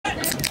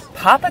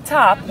hop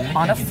atop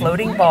on a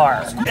floating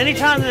bar.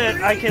 Anytime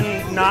that I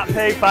can not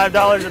pay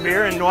 $5 a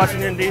beer in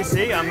Washington,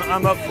 D.C.,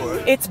 I'm up for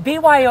it. It's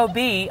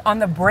BYOB on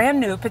the brand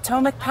new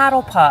Potomac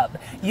Paddle Pub.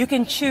 You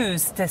can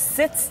choose to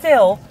sit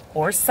still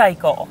or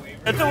cycle.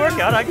 It's a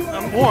workout.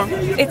 I'm warm.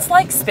 It's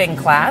like spin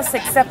class,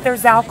 except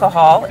there's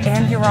alcohol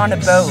and you're on a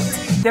boat.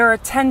 There are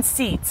 10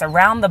 seats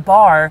around the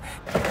bar.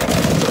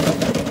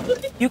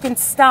 You can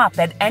stop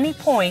at any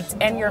point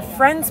and your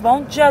friends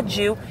won't judge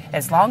you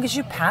as long as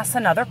you pass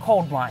another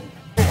cold one.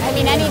 I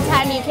mean,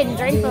 anytime you can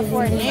drink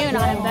before noon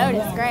on a boat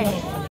is great.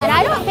 And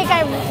I don't think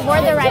I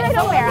wore the right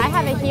footwear. I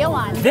have a heel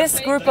on. This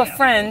group of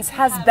friends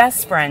has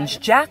best friends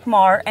Jack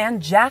Marr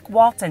and Jack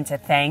Walton to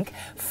thank.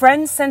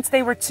 Friends since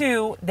they were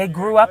 2, they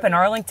grew up in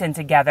Arlington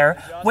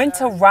together, went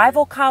to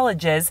rival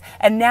colleges,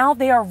 and now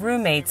they are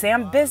roommates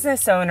and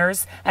business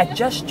owners at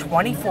just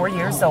 24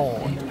 years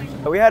old.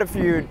 We had a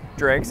few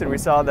drinks and we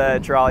saw the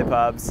trolley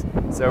pubs.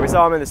 So we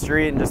saw them in the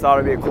street and just thought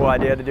it'd be a cool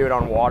idea to do it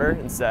on water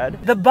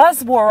instead. The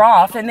buzz wore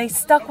off and they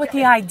stuck with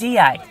the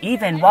idea,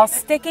 even while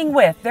sticking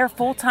with their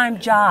full-time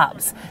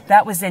jobs.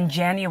 That was in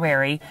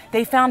January.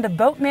 They found a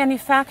boat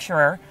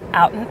manufacturer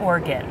out in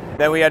Oregon.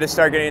 Then we had to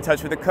start getting in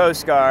touch with the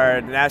Coast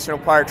Guard, the National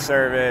Park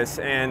Service,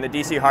 and the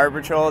DC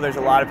Harbor Patrol. There's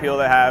a lot of people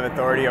that have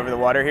authority over the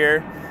water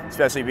here,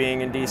 especially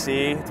being in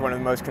DC. It's one of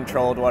the most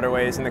controlled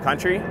waterways in the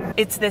country.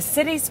 It's the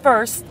city's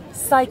first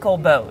cycle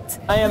boat.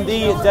 I am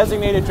the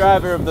designated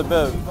driver of the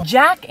boat.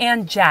 Jack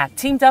and Jack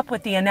teamed up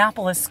with the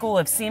Annapolis School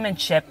of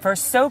Seamanship for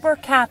sober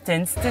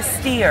captains to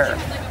steer.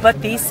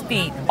 But these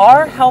feet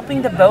are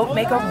helping the boat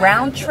make a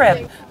round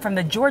trip from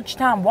the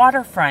Georgetown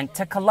waterfront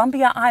to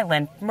Columbia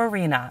Island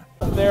Marina.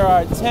 There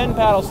are 10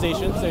 paddle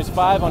stations, there's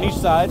 5 on each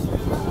side,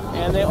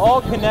 and they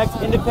all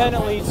connect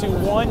independently to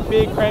one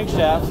big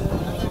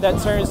crankshaft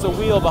that turns the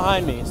wheel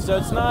behind me. So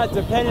it's not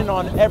dependent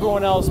on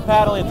everyone else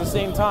paddling at the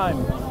same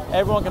time.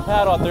 Everyone can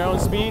paddle at their own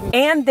speed.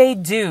 And they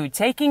do,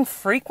 taking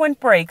frequent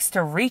breaks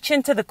to reach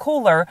into the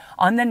cooler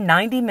on the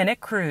 90-minute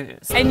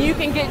cruise. And you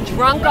can get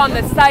drunk on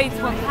the sights.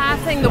 We're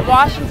passing the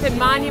Washington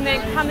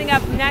Monument, coming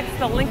up next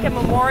the Lincoln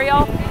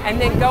Memorial,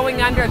 and then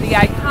going under the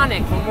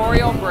iconic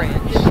Memorial Bridge.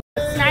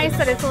 It's nice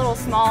that it's a little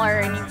smaller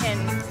and you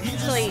can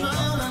actually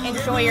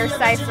enjoy your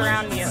sights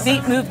around you.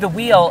 Feet move the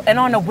wheel, and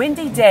on a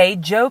windy day,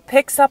 Joe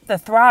picks up the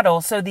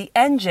throttle so the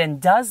engine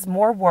does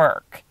more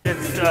work.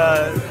 It's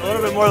a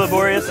little bit more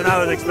laborious than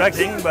I was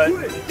expecting, but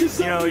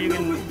you know, you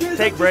can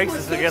take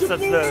breaks. I guess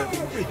that's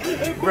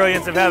the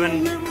brilliance of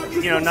having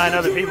 9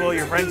 other people,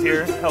 your friends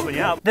here, helping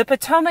you out. The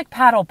Potomac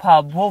Paddle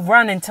Pub will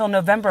run until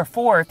November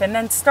 4th and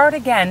then start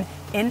again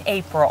in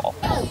April.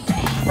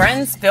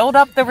 Friends filled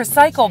up the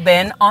recycle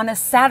bin on a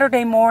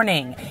Saturday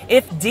morning.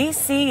 If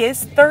DC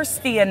is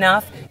thirsty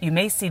enough, you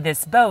may see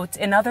this boat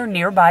in other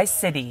nearby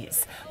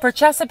cities. For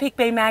Chesapeake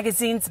Bay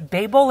Magazine's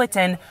Bay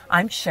Bulletin,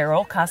 I'm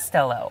Cheryl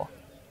Costello.